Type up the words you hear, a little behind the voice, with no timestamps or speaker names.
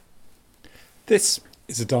This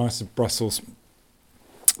is a Diet of Brussels.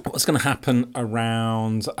 What's going to happen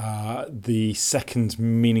around the second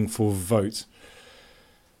meaningful vote?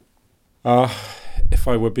 If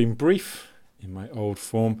I were being brief in my old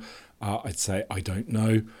form, I'd say I don't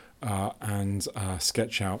know and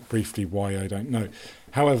sketch out briefly why I don't know.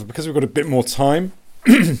 However, because we've got a bit more time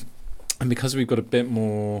and because we've got a bit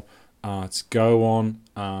more to go on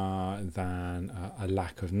than a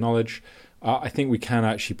lack of knowledge, I think we can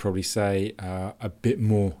actually probably say a bit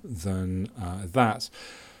more than that.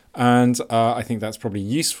 And I think that's probably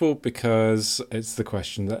useful because it's the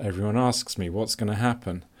question that everyone asks me, what's going to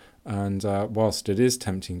happen? And whilst it is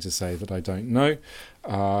tempting to say that I don't know,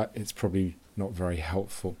 it's probably not very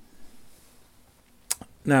helpful.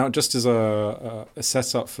 Now, just as a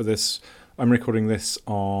setup for this, I'm recording this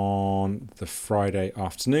on the Friday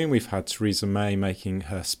afternoon. We've had Theresa May making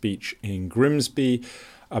her speech in Grimsby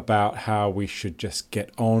about how we should just get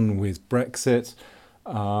on with Brexit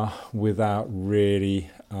without really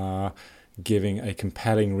giving a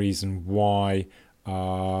compelling reason why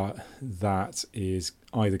that is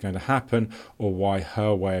either going to happen or why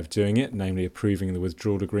her way of doing it, namely approving the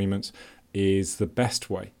withdrawal agreement, is the best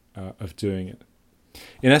way of doing it.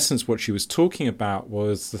 In essence, what she was talking about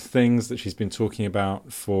was the things that she's been talking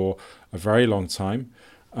about for a very long time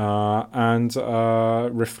and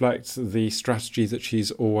reflect the strategy that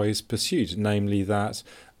she's always pursued, namely that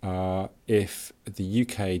if the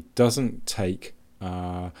UK doesn't take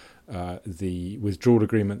the withdrawal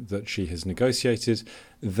agreement that she has negotiated,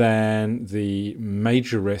 then the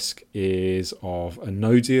major risk is of a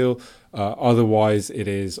no deal. Otherwise, it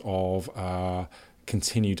is of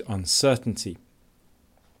continued uncertainty.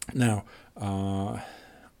 Now,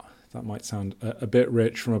 that might sound a bit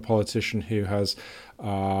rich from a politician who has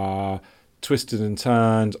twisted and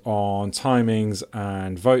turned on timings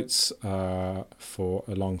and votes for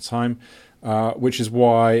a long time, which is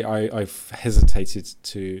why I've hesitated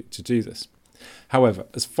to do this. However,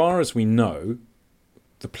 as far as we know,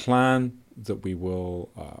 the plan that we will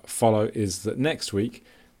follow is that next week,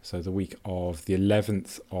 so the week of the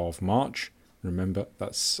 11th of March, remember,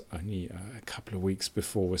 that's only a couple of weeks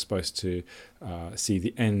before we're supposed to see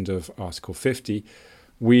the end of Article 50.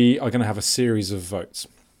 We are going to have a series of votes.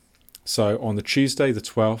 So on the Tuesday, the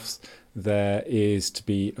 12th, there is to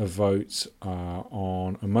be a vote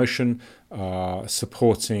on a motion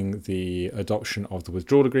supporting the adoption of the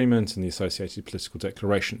withdrawal agreement and the associated political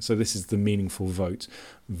declaration. So this is the meaningful vote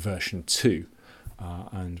version 2.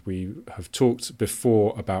 And we have talked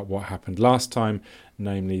before about what happened last time,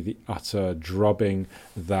 namely the utter drubbing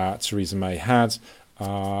that Theresa May had,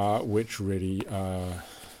 which really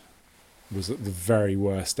was at the very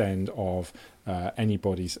worst end of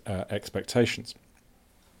anybody's expectations.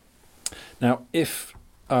 Now, if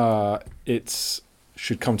it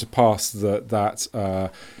should come to pass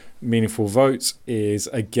that meaningful vote is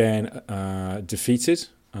again defeated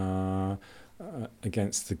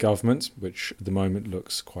against the government, which at the moment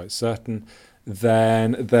looks quite certain,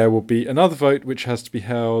 then there will be another vote which has to be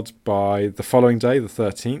held by the following day, the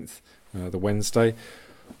 13th, the Wednesday,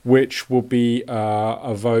 which will be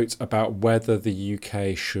a vote about whether the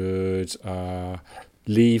UK should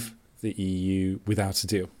leave the EU without a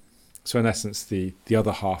deal. So in essence, the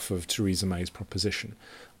other half of Theresa May's proposition,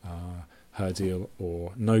 her deal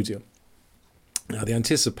or no deal. Now, the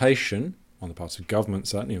anticipation on the part of government,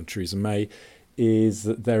 certainly on Theresa May, is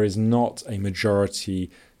that there is not a majority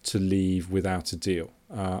to leave without a deal.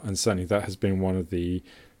 And certainly that has been one of the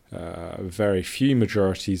very few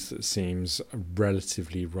majorities that seems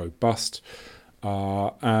relatively robust.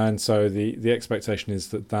 And so the expectation is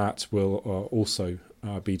that will also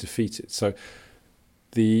be defeated. So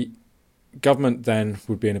the government then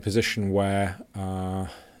would be in a position where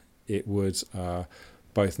it would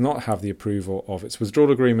both not have the approval of its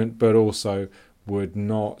withdrawal agreement, but also would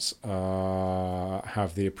not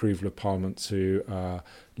have the approval of Parliament to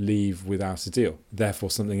leave without a deal. Therefore,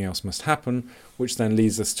 something else must happen, which then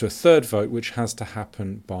leads us to a third vote, which has to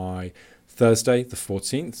happen by Thursday, the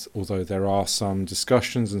 14th, although there are some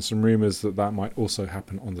discussions and some rumours that might also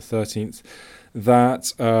happen on the 13th,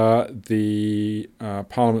 that the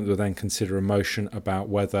Parliament will then consider a motion about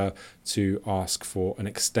whether to ask for an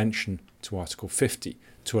extension to Article 50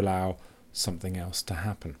 to allow something else to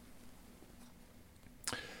happen.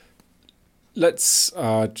 Let's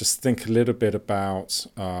just think a little bit about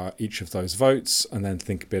each of those votes and then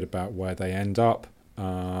think a bit about where they end up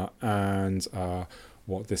and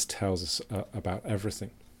what this tells us about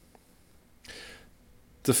everything.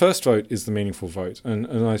 The first vote is the meaningful vote.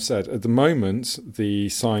 And I've said, at the moment, the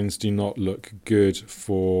signs do not look good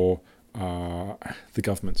for the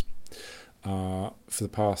government. For the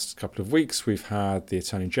past couple of weeks, we've had the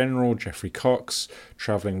Attorney General, Geoffrey Cox,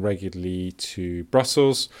 travelling regularly to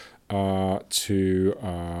Brussels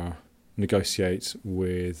to negotiate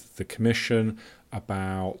with the Commission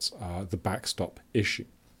about the backstop issue.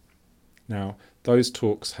 Now, those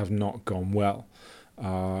talks have not gone well.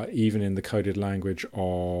 Even in the coded language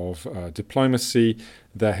of diplomacy,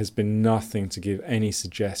 there has been nothing to give any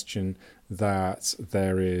suggestion that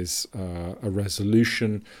there is a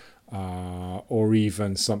resolution or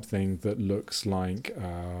even something that looks like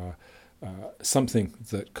something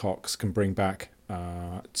that Cox can bring back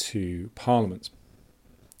to Parliament.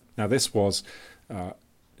 Now, this was,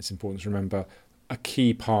 it's important to remember, a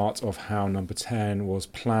key part of how Number 10 was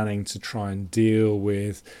planning to try and deal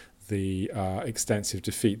with the extensive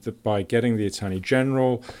defeat, that by getting the Attorney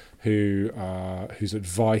General, whose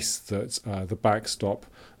advice that the backstop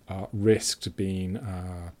risked being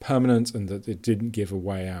permanent and that it didn't give a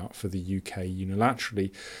way out for the UK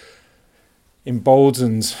unilaterally,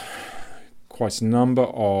 emboldened quite a number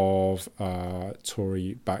of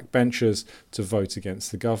Tory backbenchers to vote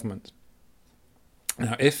against the government.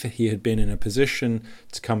 Now, if he had been in a position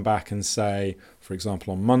to come back and say, for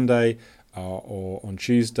example, on Monday or on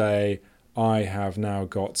Tuesday, I have now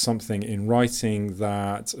got something in writing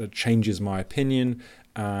that changes my opinion,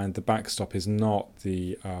 and the backstop is not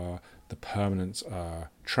the permanent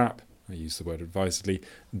trap, I use the word advisedly,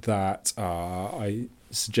 that I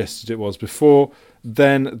suggested it was before,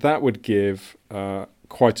 then that would give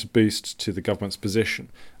quite a boost to the government's position.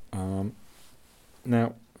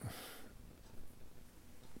 Now,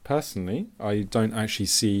 personally, I don't actually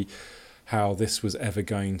see how this was ever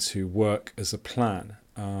going to work as a plan.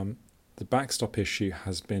 The backstop issue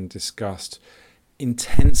has been discussed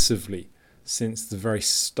intensively since the very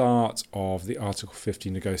start of the Article 50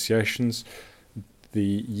 negotiations.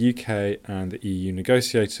 The UK and the EU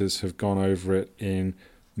negotiators have gone over it in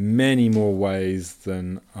many more ways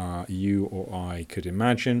than you or I could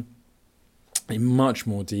imagine, in much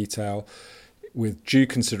more detail, with due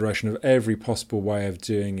consideration of every possible way of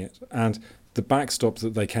doing it. And the backstop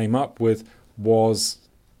that they came up with was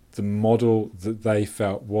the model that they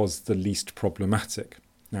felt was the least problematic.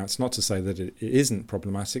 Now, it's not to say that it isn't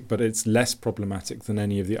problematic, but it's less problematic than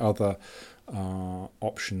any of the other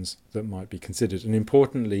options that might be considered. And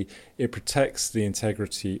importantly, it protects the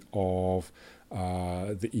integrity of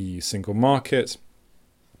the EU single market,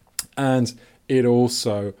 and it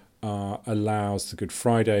also allows the Good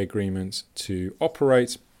Friday Agreement to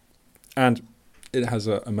operate, and it has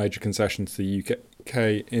a major concession to the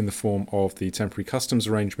UK in the form of the temporary customs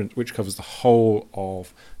arrangement, which covers the whole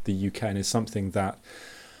of the UK and is something that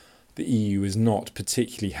the EU is not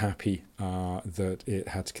particularly happy that it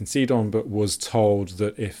had to concede on, but was told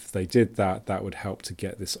that if they did that, that would help to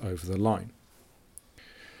get this over the line.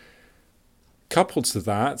 Coupled to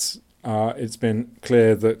that, it's been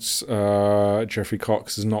clear that Geoffrey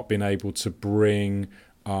Cox has not been able to bring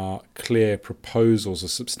clear proposals or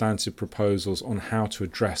substantive proposals on how to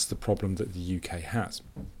address the problem that the UK has.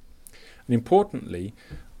 And importantly,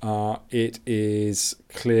 it is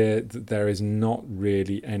clear that there is not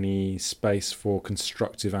really any space for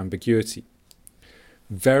constructive ambiguity.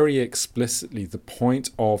 Very explicitly, the point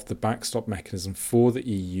of the backstop mechanism for the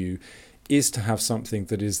EU is to have something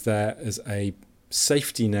that is there as a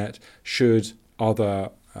safety net should other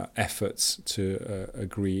efforts to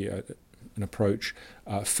agree an approach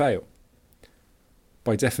fail.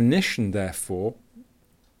 By definition, therefore,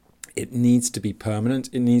 it needs to be permanent.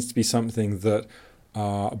 It needs to be something that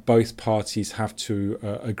both parties have to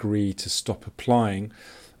agree to stop applying,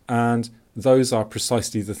 and those are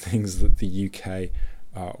precisely the things that the UK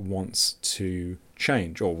wants to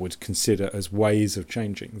change, or would consider as ways of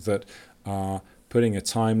changing, that putting a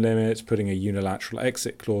time limit, putting a unilateral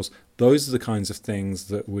exit clause, those are the kinds of things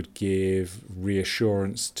that would give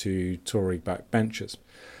reassurance to Tory backbenchers.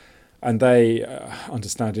 And they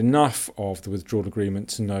understand enough of the withdrawal agreement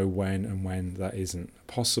to know when and when that isn't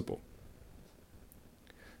possible.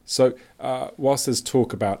 So whilst there's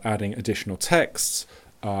talk about adding additional texts,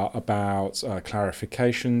 about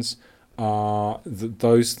clarifications,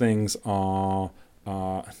 those things are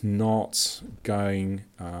not going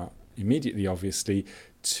immediately, obviously,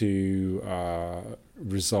 to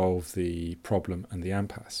resolve the problem and the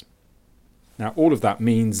impasse. Now, all of that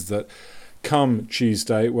means that come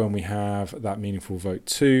Tuesday, when we have that meaningful vote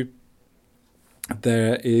 2,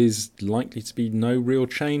 there is likely to be no real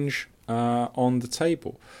change on the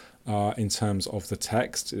table. In terms of the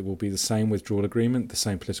text, it will be the same withdrawal agreement, the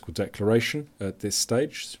same political declaration at this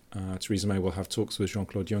stage. Theresa May will have talks with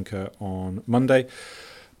Jean-Claude Juncker on Monday.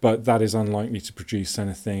 but that is unlikely to produce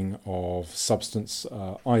anything of substance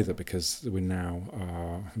either, because we're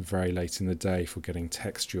now very late in the day for getting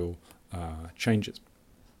textual changes.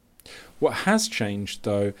 What has changed,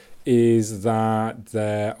 though, is that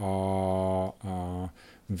there are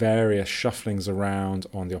various shufflings around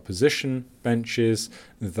on the opposition benches,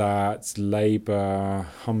 that Labour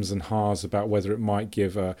hums and haws about whether it might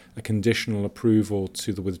give a conditional approval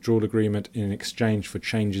to the withdrawal agreement in exchange for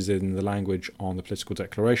changes in the language on the political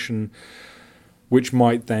declaration, which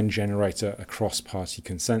might then generate a cross-party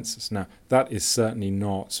consensus. Now, that is certainly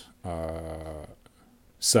not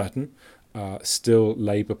certain. Still,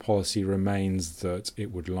 Labour policy remains that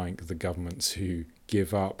it would like the government to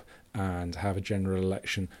give up and have a general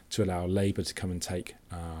election to allow Labour to come and take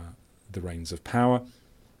the reins of power.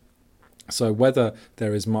 So whether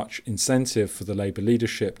there is much incentive for the Labour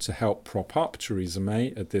leadership to help prop up Theresa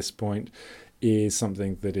May at this point is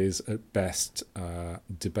something that is at best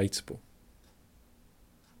debatable.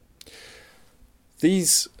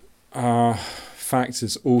 These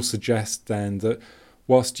factors all suggest then that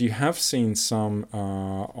whilst you have seen some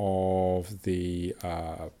of the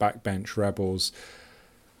backbench rebels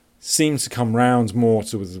seem to come round more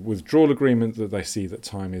to the withdrawal agreement, that they see that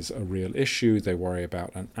time is a real issue, they worry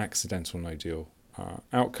about an accidental no-deal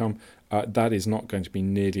outcome, that is not going to be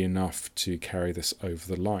nearly enough to carry this over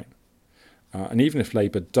the line. And even if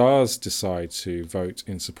Labour does decide to vote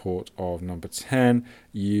in support of number 10,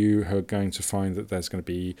 you are going to find that there's going to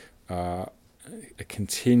be a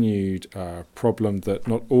continued problem that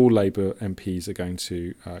not all Labour MPs are going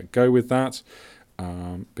to go with that,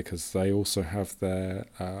 because they also have their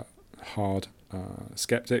hard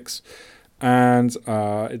sceptics, and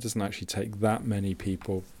it doesn't actually take that many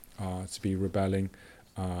people to be rebelling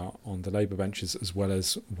on the Labour benches, as well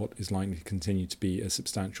as what is likely to continue to be a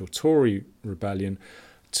substantial Tory rebellion,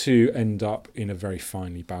 to end up in a very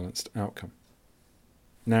finely balanced outcome.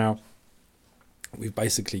 Now, we've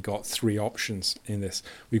basically got three options in this.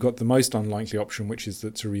 We've got the most unlikely option, which is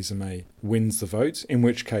that Theresa May wins the vote, in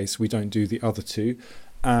which case we don't do the other two,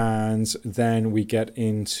 and then we get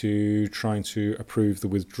into trying to approve the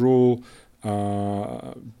withdrawal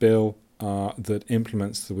bill that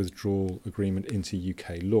implements the withdrawal agreement into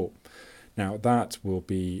UK law. Now, that will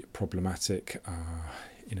be problematic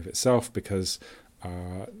in of itself, because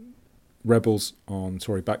rebels on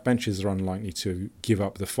Tory backbenches are unlikely to give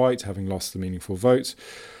up the fight, having lost the meaningful vote.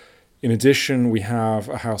 In addition, we have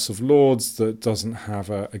a House of Lords that doesn't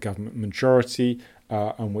have a government majority,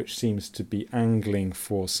 and which seems to be angling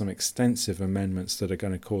for some extensive amendments that are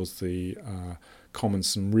going to cause the Commons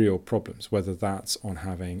some real problems, whether that's on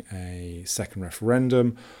having a second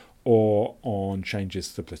referendum, or on changes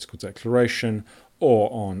to the political declaration,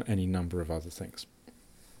 or on any number of other things.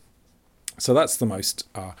 So that's the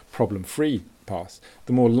most problem-free path.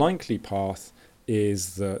 The more likely path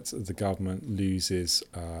is that the government loses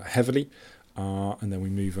heavily, and then we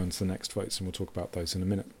move on to the next votes, and we'll talk about those in a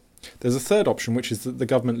minute. There's a third option, which is that the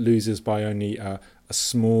government loses by only a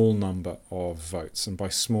small number of votes, and by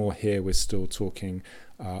small here we're still talking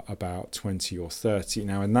about 20 or 30.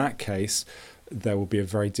 Now, in that case, there will be a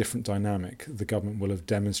very different dynamic. The government will have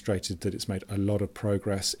demonstrated that it's made a lot of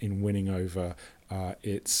progress in winning over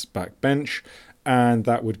its backbench, and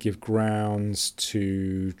that would give grounds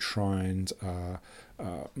to try and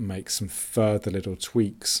make some further little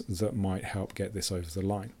tweaks that might help get this over the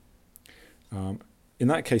line. In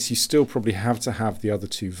that case, you still probably have to have the other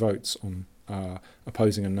two votes on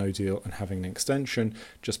opposing a no deal and having an extension,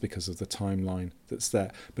 just because of the timeline that's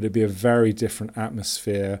there. But it'd be a very different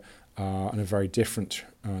atmosphere and a very different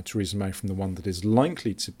Theresa May from the one that is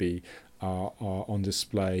likely to be on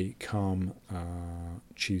display come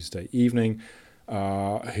Tuesday evening,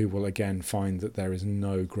 who will again find that there is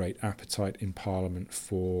no great appetite in Parliament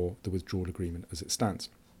for the withdrawal agreement as it stands.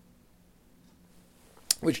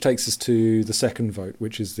 Which takes us to the second vote,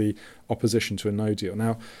 which is the opposition to a no deal.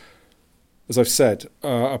 Now, as I've said,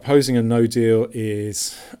 opposing a no deal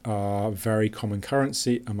is very common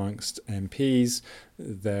currency amongst MPs.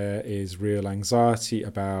 There is real anxiety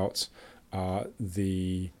about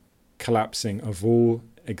the collapsing of all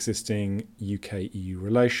existing UK-EU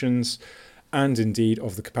relations, and indeed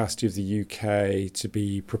of the capacity of the UK to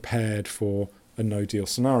be prepared for a no deal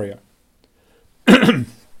scenario.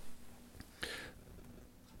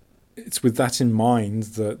 It's with that in mind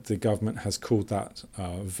that the government has called that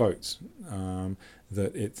vote,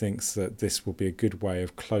 that it thinks that this will be a good way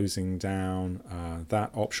of closing down that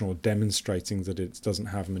option, or demonstrating that it doesn't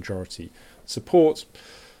have majority support,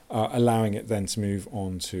 allowing it then to move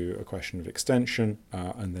on to a question of extension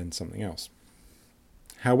and then something else.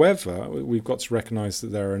 However, we've got to recognise that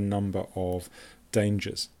there are a number of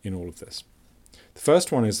dangers in all of this. The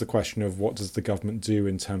first one is the question of what does the government do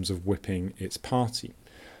in terms of whipping its party.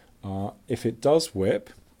 If it does whip,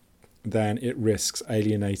 then it risks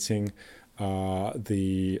alienating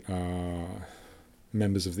the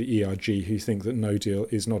members of the ERG who think that no deal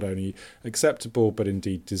is not only acceptable but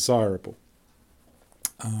indeed desirable.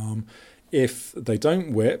 If they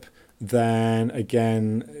don't whip, then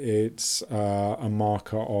again it's a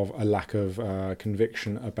marker of a lack of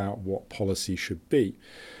conviction about what policy should be.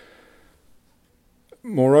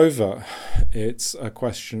 Moreover, it's a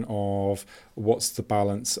question of what's the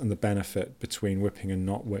balance and the benefit between whipping and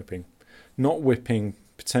not whipping. Not whipping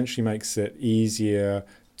potentially makes it easier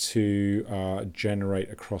to generate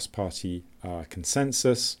a cross-party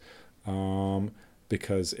consensus,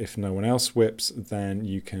 because if no one else whips, then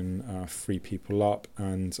you can free people up,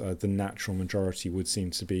 and the natural majority would seem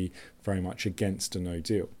to be very much against a no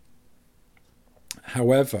deal.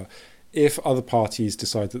 However, if other parties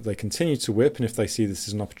decide that they continue to whip, and if they see this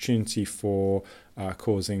as an opportunity for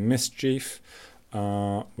causing mischief,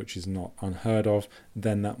 which is not unheard of,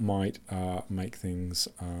 then that might make things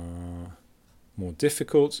more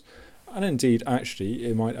difficult. And indeed, actually,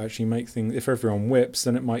 it might actually make things, if everyone whips,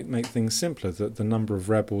 then it might make things simpler, that the number of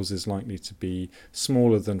rebels is likely to be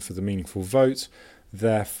smaller than for the meaningful vote.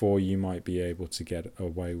 Therefore, you might be able to get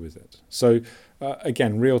away with it. So,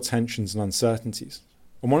 again, real tensions and uncertainties.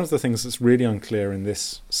 And one of the things that's really unclear in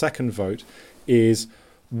this second vote is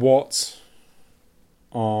what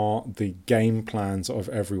are the game plans of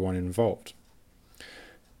everyone involved.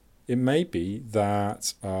 It may be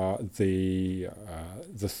that the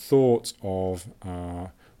thought of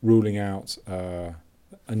ruling out a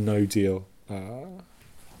no-deal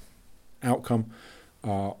outcome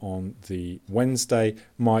on the Wednesday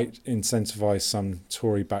might incentivize some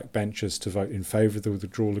Tory backbenchers to vote in favour of the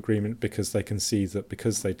withdrawal agreement, because they can see that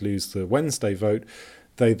because they'd lose the Wednesday vote,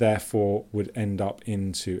 they therefore would end up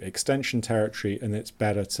into extension territory, and it's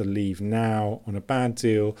better to leave now on a bad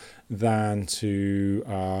deal than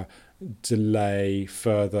to delay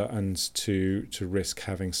further and to risk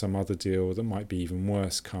having some other deal that might be even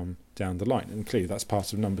worse come down the line. And clearly that's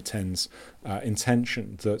part of number 10's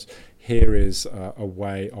intention, that here is a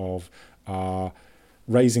way of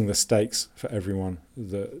raising the stakes for everyone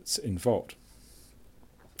that's involved.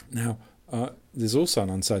 Now, there's also an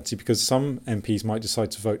uncertainty because some MPs might decide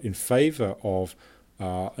to vote in favour of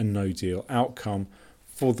a no-deal outcome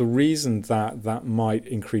for the reason that that might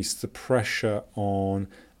increase the pressure on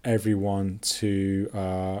everyone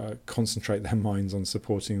to concentrate their minds on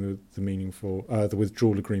supporting the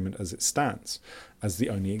withdrawal agreement as it stands, as the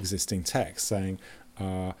only existing text, saying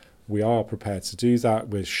we are prepared to do that,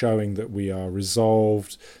 we're showing that we are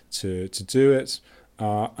resolved to do it,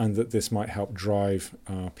 and that this might help drive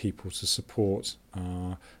people to support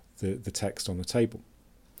the text on the table.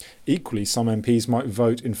 Equally, some MPs might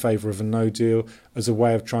vote in favour of a no deal as a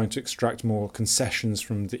way of trying to extract more concessions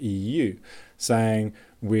from the EU, saying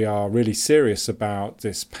we are really serious about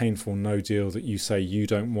this painful no deal that you say you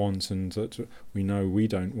don't want and that we know we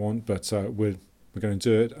don't want, but we're going to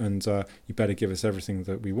do it, and you better give us everything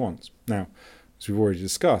that we want. Now, as we've already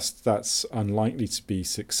discussed, that's unlikely to be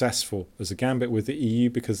successful as a gambit with the EU,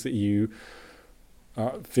 because the EU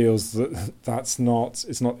feels that it's not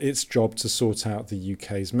its job to sort out the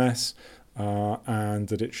UK's mess, and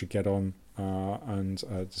that it should get on and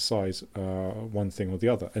decide one thing or the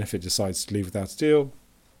other. And if it decides to leave without a deal,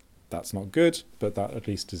 that's not good, but that at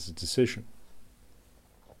least is a decision.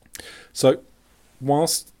 So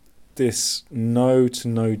whilst this no to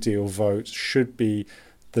no deal vote should be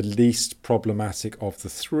the least problematic of the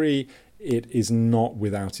three, it is not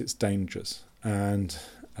without its dangers, and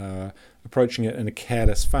approaching it in a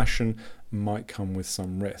careless fashion might come with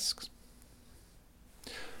some risks.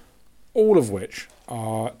 All of which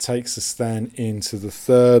takes us then into the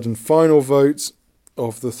third and final vote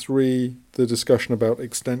of the three, the discussion about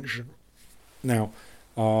extension. Now,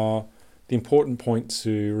 the important point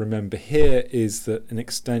to remember here is that an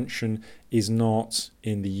extension is not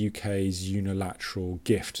in the UK's unilateral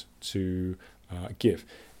gift to give.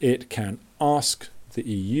 It can ask the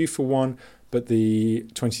EU for one, but the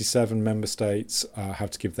 27 member states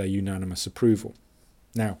have to give their unanimous approval.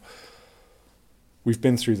 Now, we've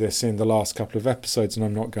been through this in the last couple of episodes, and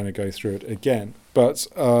I'm not going to go through it again. But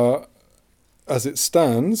as it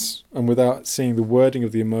stands, and without seeing the wording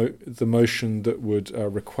of the motion that would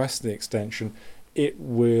request the extension, it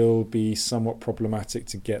will be somewhat problematic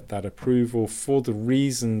to get that approval for the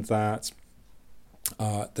reason that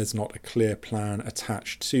there's not a clear plan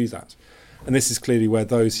attached to that. And this is clearly where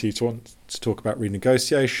those who want to talk about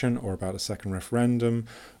renegotiation or about a second referendum,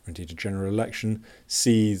 or indeed a general election,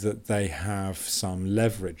 see that they have some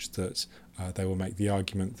leverage, that they will make the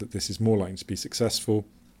argument that this is more likely to be successful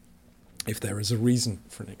if there is a reason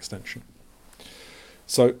for an extension.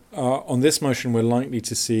 So on this motion, we're likely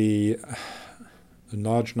to see a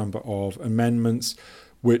large number of amendments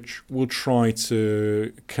which will try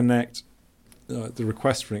to connect the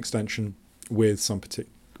request for an extension with some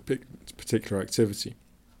particular activity.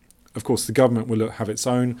 Of course, the government will have its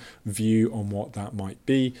own view on what that might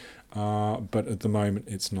be, but at the moment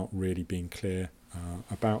it's not really being clear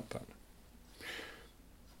about that.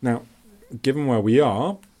 Now, given where we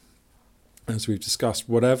are, as we've discussed,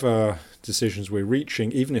 whatever decisions we're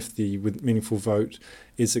reaching, even if the meaningful vote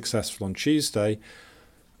is successful on Tuesday,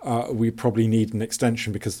 we probably need an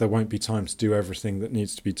extension because there won't be time to do everything that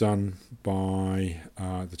needs to be done by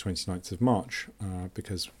the 29th of March,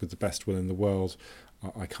 because with the best will in the world,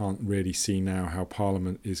 I can't really see now how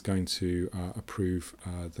Parliament is going to approve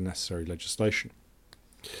the necessary legislation.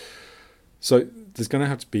 So there's going to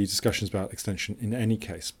have to be discussions about extension in any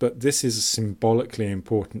case, but this is symbolically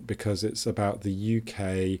important because it's about the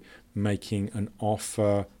UK making an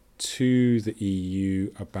offer to the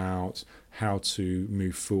EU about how to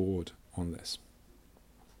move forward on this.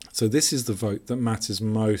 So this is the vote that matters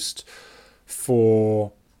most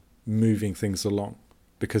for moving things along,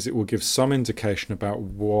 because it will give some indication about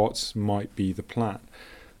what might be the plan.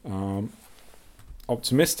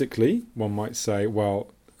 Optimistically, one might say, well,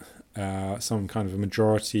 some kind of a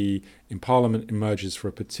majority in Parliament emerges for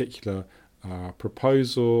a particular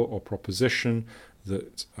proposal or proposition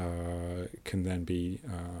that can then be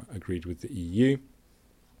agreed with the EU.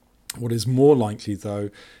 What is more likely,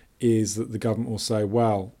 though, is that the government will say,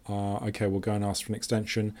 well, okay, we'll go and ask for an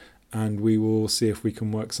extension and we will see if we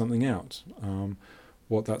can work something out.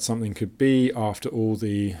 What that something could be after all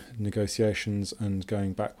the negotiations and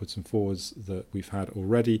going backwards and forwards that we've had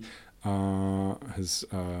already has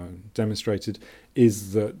demonstrated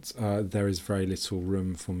is that there is very little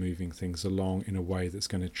room for moving things along in a way that's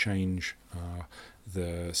going to change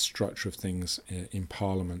the structure of things in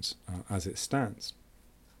Parliament as it stands.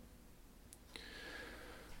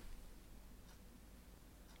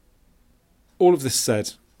 All of this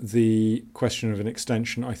said, the question of an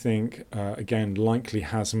extension, I think, again, likely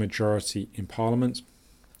has a majority in Parliament.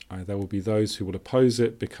 There will be those who will oppose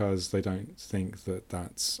it because they don't think that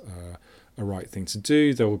that's a right thing to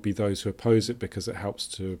do. There will be those who oppose it because it helps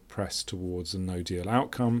to press towards a no-deal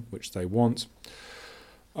outcome, which they want.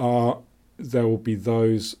 There will be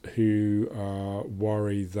those who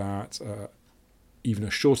worry that even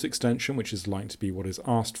a short extension, which is likely to be what is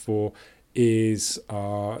asked for, is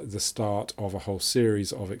the start of a whole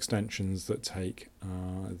series of extensions that take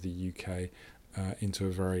the UK into a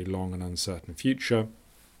very long and uncertain future,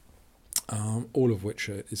 all of which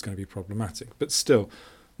is going to be problematic. But still,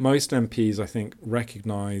 most MPs, I think,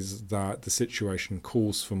 recognise that the situation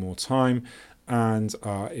calls for more time, and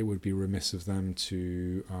it would be remiss of them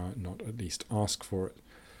to not at least ask for it.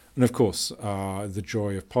 And of course, the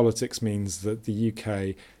joy of politics means that the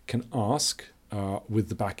UK can ask with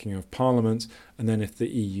the backing of Parliament, and then if the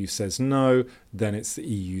EU says no, then it's the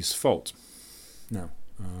EU's fault. Now,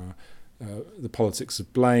 the politics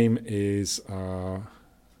of blame is a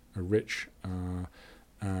rich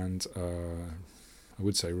and I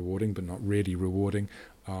would say rewarding, but not really rewarding,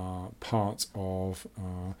 part of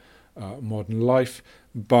modern life.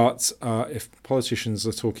 But if politicians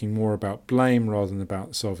are talking more about blame rather than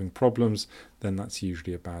about solving problems, then that's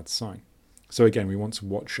usually a bad sign. So again, we want to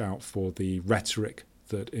watch out for the rhetoric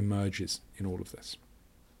that emerges in all of this.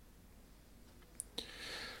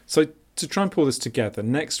 So to try and pull this together,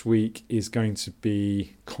 next week is going to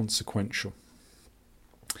be consequential.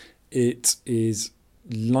 It is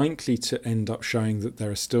likely to end up showing that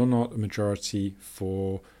there is still not a majority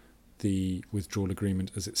for the withdrawal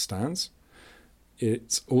agreement as it stands.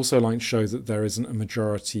 It's also likely to show that there isn't a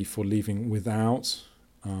majority for leaving without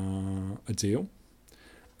a deal.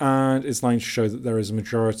 And it's likely to show that there is a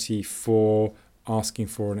majority for asking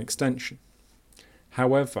for an extension.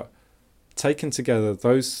 However, taken together,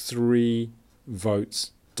 those three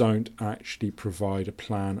votes don't actually provide a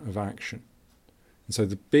plan of action. And so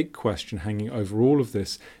the big question hanging over all of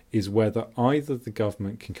this is whether either the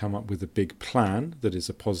government can come up with a big plan that is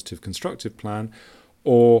a positive, constructive plan,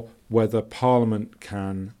 or whether Parliament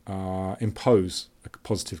can impose a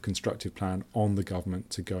positive, constructive plan on the government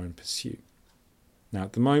to go and pursue. Now,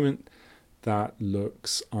 at the moment, that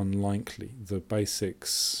looks unlikely. The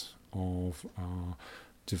basics of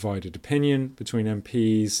divided opinion between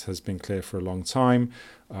MPs has been clear for a long time.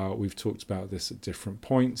 We've talked about this at different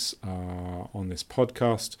points on this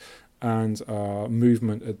podcast, and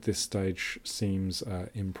movement at this stage seems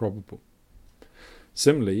improbable.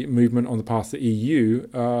 Similarly, movement on the path to the EU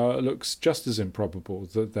looks just as improbable,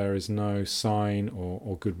 that there is no sign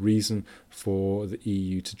or good reason for the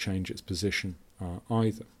EU to change its position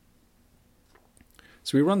either.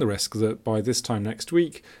 So we run the risk that by this time next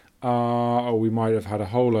week, we might have had a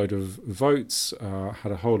whole load of votes,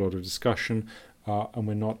 had a whole lot of discussion, and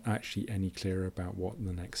we're not actually any clearer about what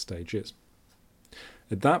the next stage is.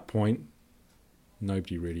 At that point,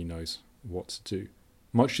 nobody really knows what to do.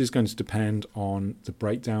 Much is going to depend on the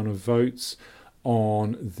breakdown of votes,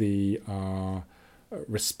 on the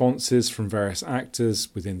responses from various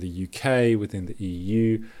actors within the UK, within the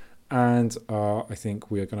EU, and I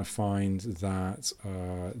think we are going to find that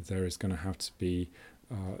there is going to have to be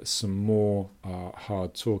some more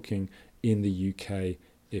hard talking in the UK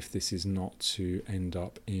if this is not to end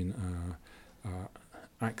up in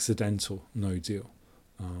accidental no deal.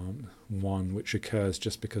 One which occurs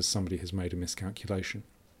just because somebody has made a miscalculation.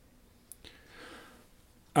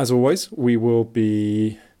 As always, we will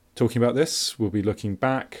be talking about this. We'll be looking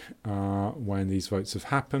back when these votes have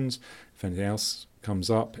happened. If anything else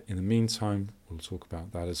comes up in the meantime, we'll talk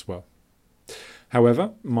about that as well.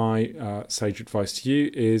 However, my sage advice to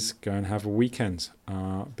you is go and have a weekend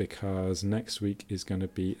because next week is going to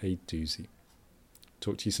be a doozy.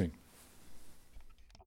 Talk to you soon.